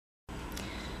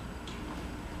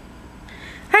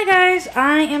Hi guys,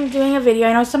 I am doing a video.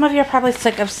 I know some of you are probably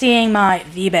sick of seeing my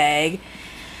V-bag.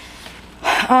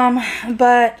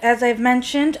 But as I've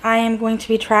mentioned, I am going to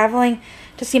be traveling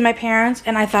to see my parents,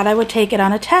 and I thought I would take it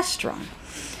on a test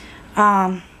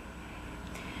run.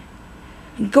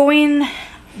 Going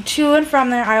to and from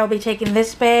there, I will be taking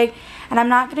this bag, and I'm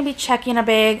not going to be checking a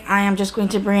bag. I am just going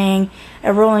to bring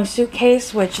a rolling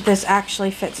suitcase, which this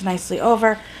actually fits nicely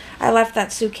over. I left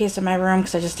that suitcase in my room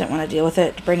because I just didn't want to deal with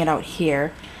it, to bring it out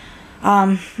here.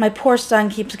 My poor son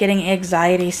keeps getting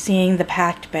anxiety seeing the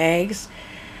packed bags.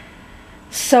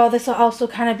 So this will also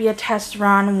kind of be a test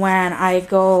run when I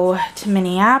go to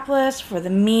Minneapolis for the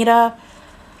meetup.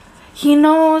 He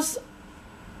knows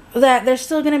that there's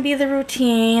still going to be the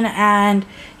routine, and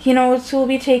he knows who will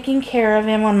be taking care of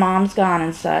him when mom's gone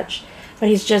and such. But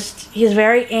he's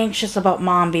very anxious about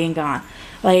mom being gone.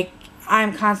 Like,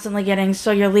 I'm constantly getting, so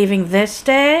you're leaving this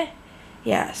day?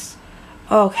 Yes.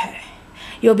 Okay.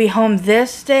 You'll be home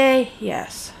this day?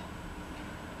 Yes.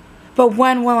 But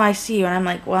when will I see you? And I'm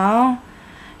like, well,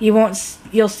 you'll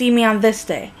see me on this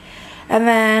day. And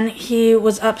then he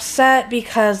was upset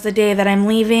because the day that I'm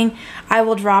leaving, I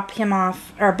will drop him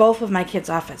off, or both of my kids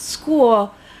off at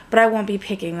school, but I won't be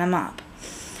picking them up.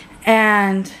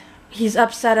 And he's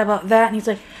upset about that, and he's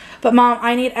like, but Mom,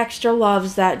 I need extra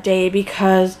loves that day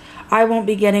because I won't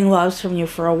be getting loves from you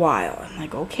for a while. I'm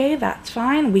like, okay, that's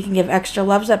fine. We can give extra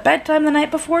loves at bedtime the night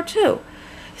before, too.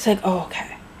 He's like, oh,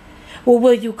 okay. Well,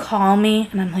 will you call me?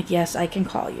 And I'm like, yes, I can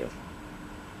call you.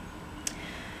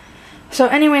 So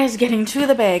anyways, getting to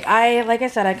the bag. Like I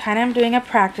said, I kind of am doing a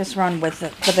practice run with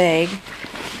the bag.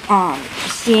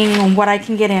 Seeing what I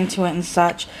can get into it and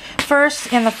such.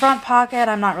 First, in the front pocket,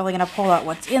 I'm not really going to pull out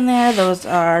what's in there. Those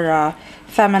are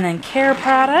feminine care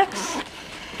products.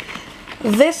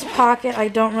 This pocket, I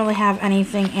don't really have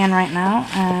anything in right now,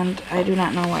 and I do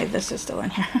not know why this is still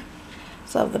in here.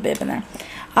 Still have the bib in there.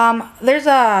 There's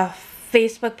a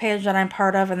Facebook page that I'm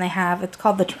part of, and it's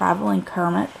called the Traveling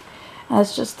Kermit. And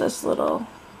it's just this little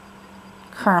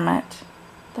Kermit,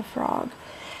 the frog.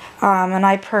 And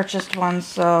I purchased one,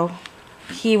 so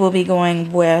he will be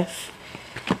going with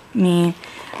me.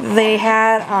 They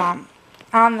had,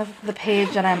 on the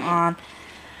page that I'm on,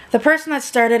 the person that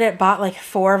started it bought like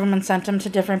 4 of them and sent them to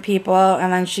different people.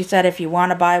 And then she said if you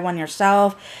want to buy one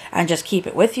yourself and just keep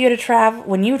it with you to travel,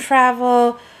 when you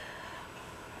travel,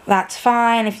 that's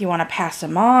fine. If you want to pass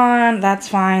them on, that's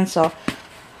fine. So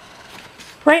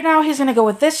right now he's going to go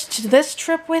with this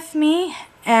trip with me.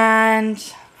 And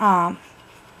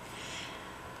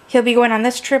he'll be going on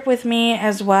this trip with me,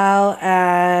 as well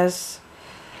as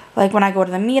like when I go to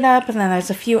the meetup, and then there's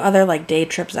a few other like day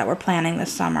trips that we're planning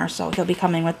this summer, so he'll be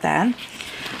coming with them.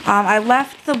 I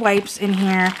left the wipes in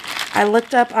here. I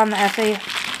looked up on the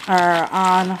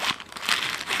on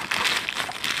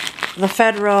the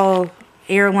Federal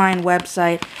Airline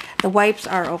website. The wipes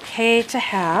are okay to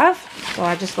have, so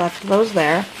I just left those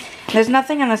there. There's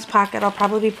nothing in this pocket. I'll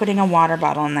probably be putting a water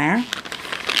bottle in there.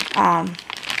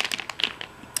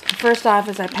 First off,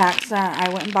 is I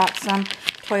went and bought some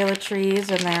toiletries,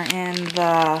 and they're in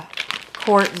the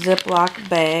quart Ziploc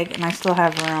bag, and I still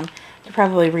have room to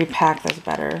probably repack this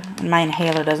better. And my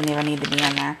inhaler doesn't even need to be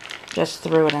in there. Just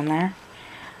threw it in there.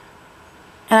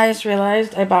 And I just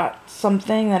realized I bought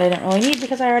something that I didn't really need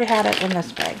because I already had it in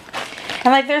this bag.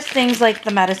 And like there's things like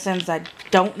the medicines that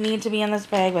don't need to be in this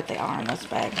bag, but they are in this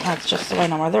bag. That's just so I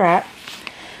know where they're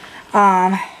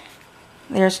at.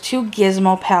 There's 2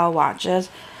 Gizmo Pal watches.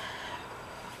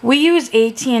 We use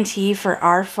AT&T for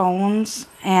our phones,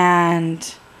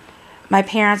 and my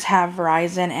parents have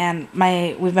Verizon, and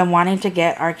we've been wanting to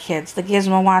get our kids the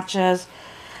Gizmo watches.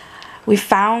 We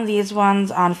found these ones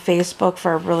on Facebook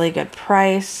for a really good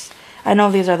price. I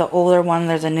know these are the older one.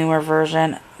 There's a newer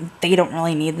version. They don't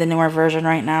really need the newer version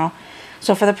right now.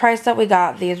 So for the price that we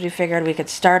got these, we figured we could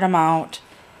start them out,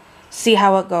 see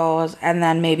how it goes, and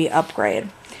then maybe upgrade.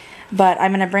 But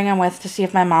I'm going to bring them with to see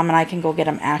if my mom and I can go get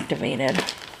them activated.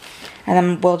 And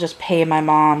then we'll just pay my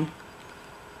mom.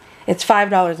 It's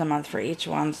 $5 a month for each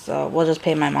one, so we'll just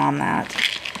pay my mom that.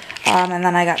 And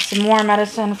then I got some more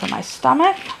medicine for my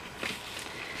stomach.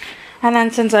 And then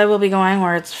since I will be going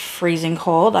where it's freezing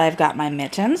cold, I've got my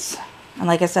mittens. And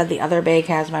like I said, the other bag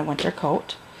has my winter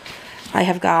coat. I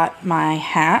have got my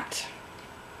hat.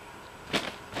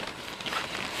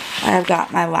 I have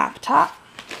got my laptop.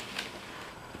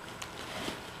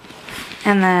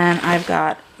 And then I've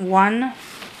got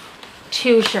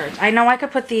 2 shirts. I know I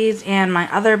could put these in my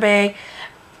other bag,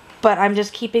 but I'm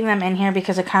just keeping them in here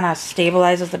because it kind of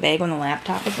stabilizes the bag when the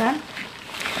laptop is in.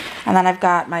 And then I've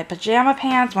got my pajama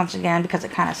pants, once again, because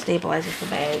it kind of stabilizes the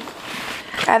bag.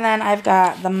 And then I've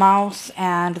got the mouse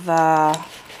and the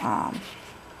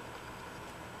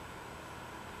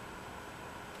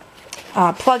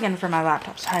plug-in for my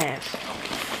laptop. Sorry, I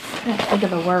can't think of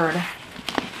the word.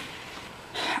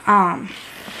 And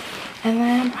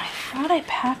then I thought I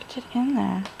packed it in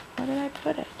there. Where did I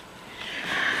put it?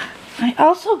 I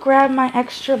also grabbed my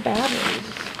extra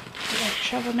batteries. Did I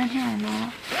shove them in here or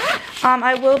not?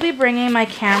 I will be bringing my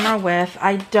camera with.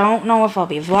 I don't know if I'll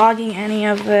be vlogging any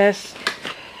of this.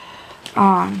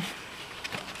 I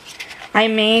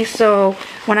may, so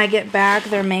when I get back,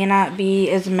 there may not be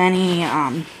as many,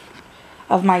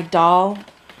 of my doll,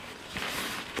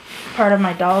 part of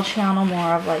my doll channel,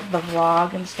 more of like the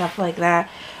vlog and stuff like that,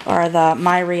 or the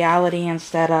my reality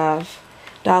instead of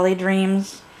Dolly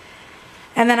Dreams.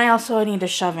 And then I also need to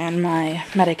shove in my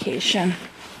medication,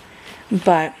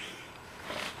 but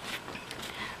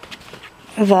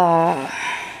I'm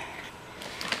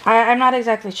not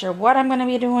exactly sure what I'm going to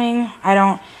be doing.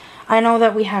 I know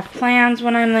that we have plans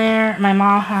when I'm there. My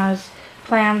mom has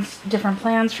different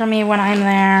plans for me when I'm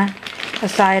there,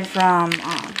 aside from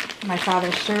my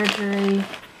father's surgery.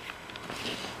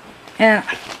 And,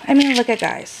 I mean, look at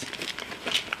guys.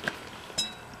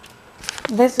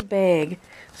 This bag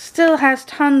still has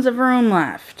tons of room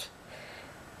left.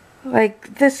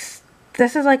 Like, this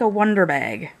is like a wonder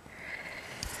bag.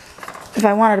 If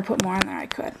I wanted to put more in there, I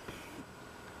could.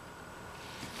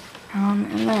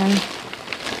 And then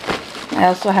I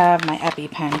also have my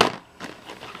EpiPen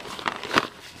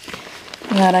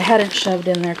that I hadn't shoved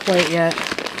in there quite yet.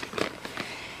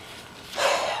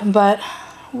 But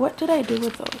what did I do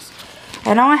with those?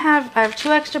 I know I have 2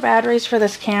 extra batteries for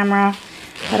this camera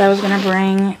that I was gonna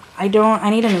bring. I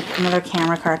need another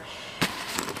camera card.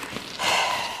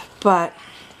 But,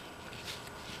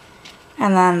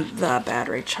 and then the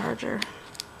battery charger.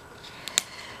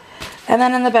 And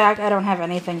then in the back, I don't have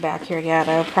anything back here yet.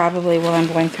 I probably, while I'm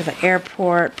going through the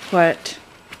airport, put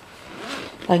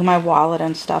like my wallet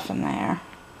and stuff in there.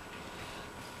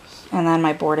 And then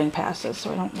my boarding passes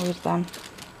so I don't lose them.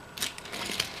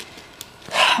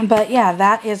 But yeah,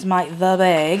 that is the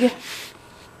bag.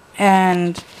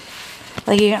 And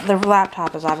like the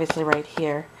laptop is obviously right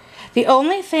here. The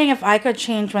only thing, if I could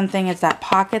change one thing, is that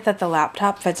pocket that the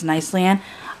laptop fits nicely in.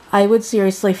 I would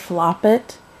seriously flop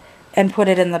it and put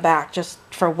it in the back just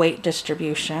for weight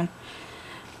distribution.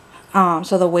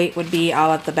 So the weight would be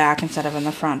all at the back instead of in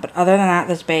the front. But other than that,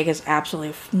 this bag is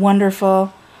absolutely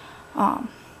wonderful.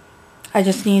 I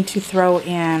just need to throw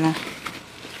in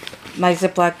my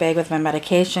Ziploc bag with my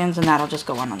medications, and that'll just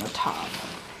go on the top.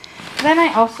 Then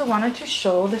I also wanted to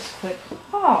show this quick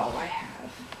haul I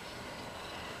have.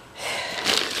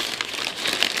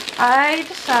 I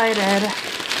decided,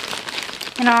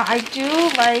 you know, I do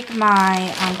like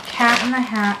my Cat in the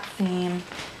Hat theme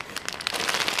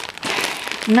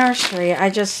nursery. I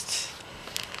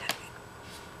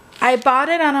bought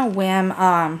it on a whim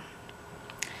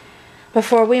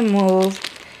before we moved.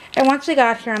 And once we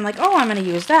got here, I'm like, oh, I'm going to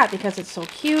use that because it's so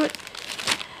cute.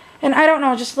 And I don't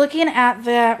know, just looking at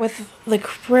that with the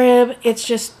crib, it's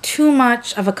just too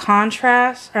much of a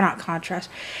contrast. Or not contrast.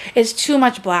 It's too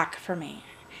much black for me.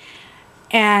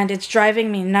 And it's driving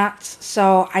me nuts,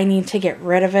 so I need to get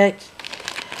rid of it.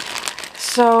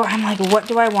 So I'm like, what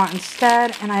do I want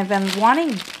instead? And I've been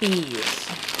wanting bees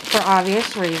for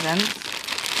obvious reasons.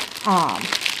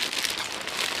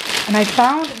 And I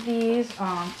found these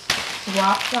on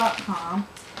swap.com.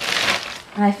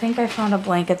 And I think I found a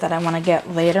blanket that I want to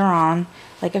get later on,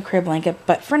 like a crib blanket.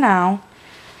 But for now,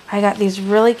 I got these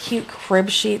really cute crib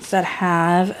sheets that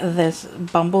have this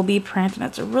bumblebee print. And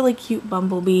it's a really cute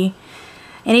bumblebee.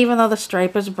 And even though the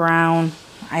stripe is brown,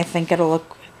 I think it'll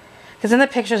look, because in the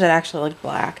pictures it actually looked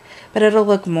black, but it'll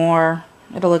look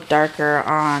darker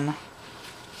on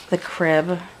the crib.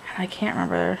 And I can't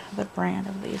remember the brand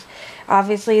of these.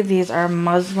 Obviously these are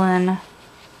muslin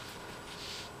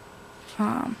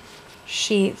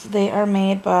sheets. They are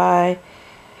made by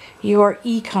Your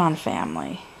Econ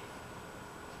Family.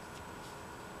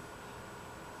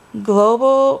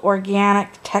 Global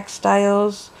Organic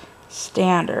Textiles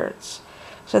Standards.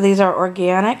 So these are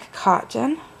organic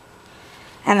cotton,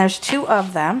 and there's 2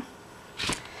 of them.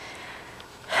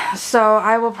 So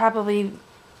I will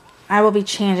be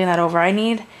changing that over. I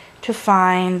need to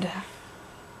find,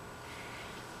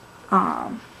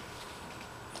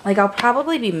 like I'll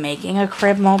probably be making a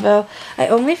crib mobile. I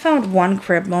only found one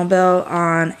crib mobile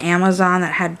on Amazon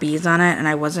that had bees on it, and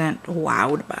I wasn't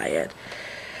wowed by it.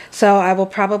 So I will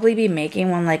probably be making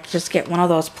one, like just get one of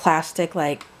those plastic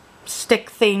like stick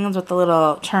things with the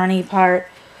little turny part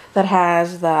that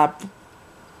has the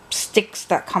sticks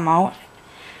that come out.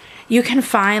 You can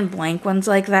find blank ones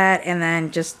like that and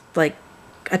then just like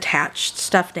attached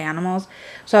stuffed animals.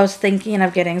 So I was thinking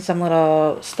of getting some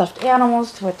little stuffed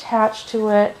animals to attach to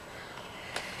it.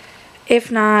 If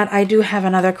not, I do have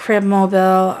another crib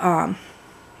mobile.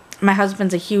 My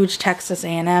husband's a huge Texas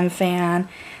A&M fan,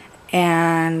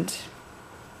 and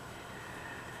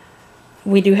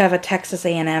we do have a Texas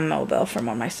A&M mobile from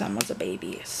when my son was a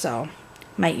baby, so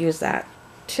might use that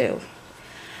too.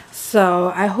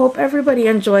 So I hope everybody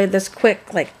enjoyed this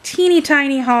quick, like, teeny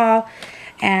tiny haul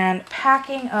and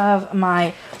packing of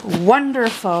my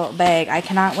wonderful bag. I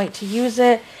cannot wait to use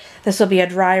it. This will be a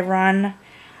dry run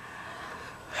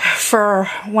for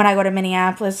when I go to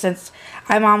Minneapolis, since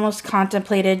I'm almost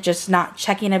contemplated just not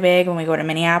checking a bag when we go to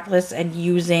Minneapolis and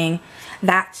using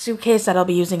that suitcase that I'll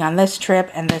be using on this trip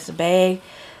and this bag.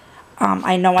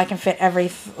 I know I can fit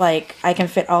I can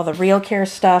fit all the Real Care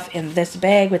stuff in this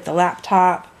bag with the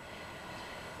laptop.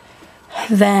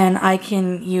 Then I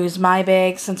can use my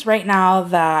bag, since right now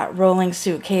the rolling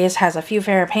suitcase has a few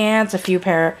pair of pants,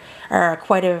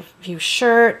 quite a few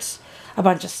shirts, a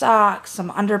bunch of socks, some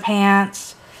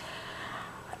underpants,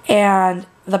 and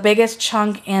the biggest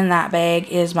chunk in that bag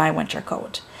is my winter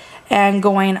coat. And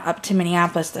going up to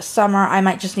Minneapolis this summer, I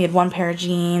might just need one pair of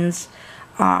jeans.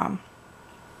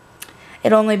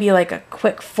 It'd only be like a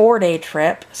quick 4-day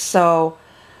trip, so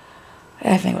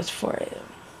I think it was 4 days.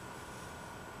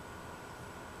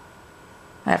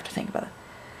 I have to think about it.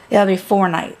 It'll be 4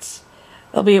 nights.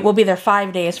 We'll be there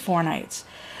 5 days, 4 nights.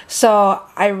 So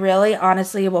I really,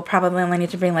 honestly, will probably only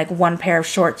need to bring like one pair of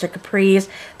shorts or capris,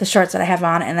 the shorts that I have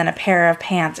on, and then a pair of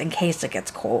pants in case it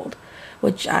gets cold,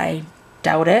 which I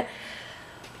doubt it.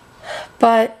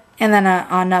 And then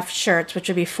enough shirts, which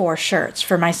would be 4 shirts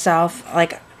for myself,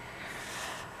 and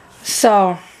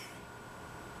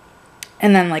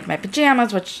then like my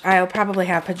pajamas, which I'll probably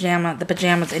have the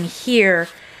pajamas in here,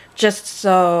 just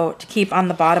so to keep on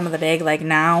the bottom of the bag like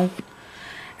now.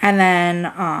 And then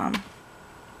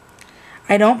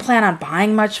I don't plan on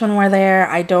buying much when we're there.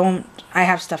 I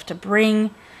have stuff to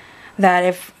bring that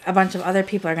if a bunch of other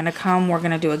people are going to come, we're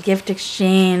going to do a gift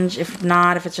exchange. If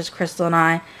not, if it's just Crystal and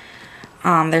I,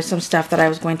 there's some stuff that I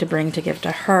was going to bring to give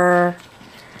to her.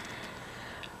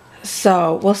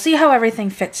 So we'll see how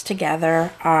everything fits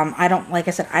together. Like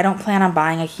I said, I don't plan on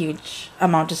buying a huge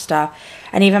amount of stuff.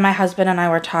 And even my husband and I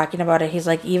were talking about it. He's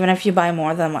like, even if you buy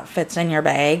more than what fits in your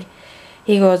bag,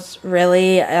 he goes,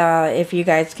 really, if you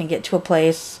guys can get to a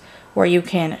place where you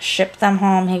can ship them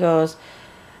home, he goes,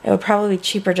 it would probably be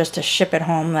cheaper just to ship it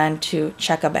home than to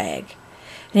check a bag.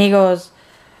 And he goes,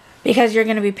 because you're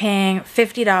going to be paying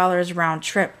 $50 round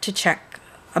trip to check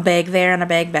a bag there and a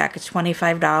bag back. It's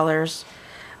 $25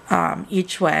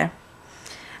 each way.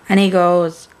 And he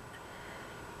goes,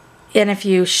 and if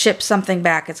you ship something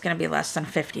back, it's going to be less than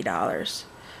 $50.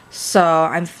 So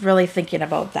I'm really thinking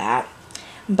about that.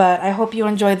 But I hope you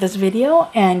enjoyed this video,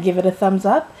 and give it a thumbs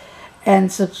up and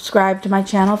subscribe to my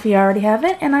channel if you already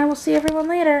haven't, and I will see everyone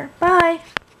later. Bye!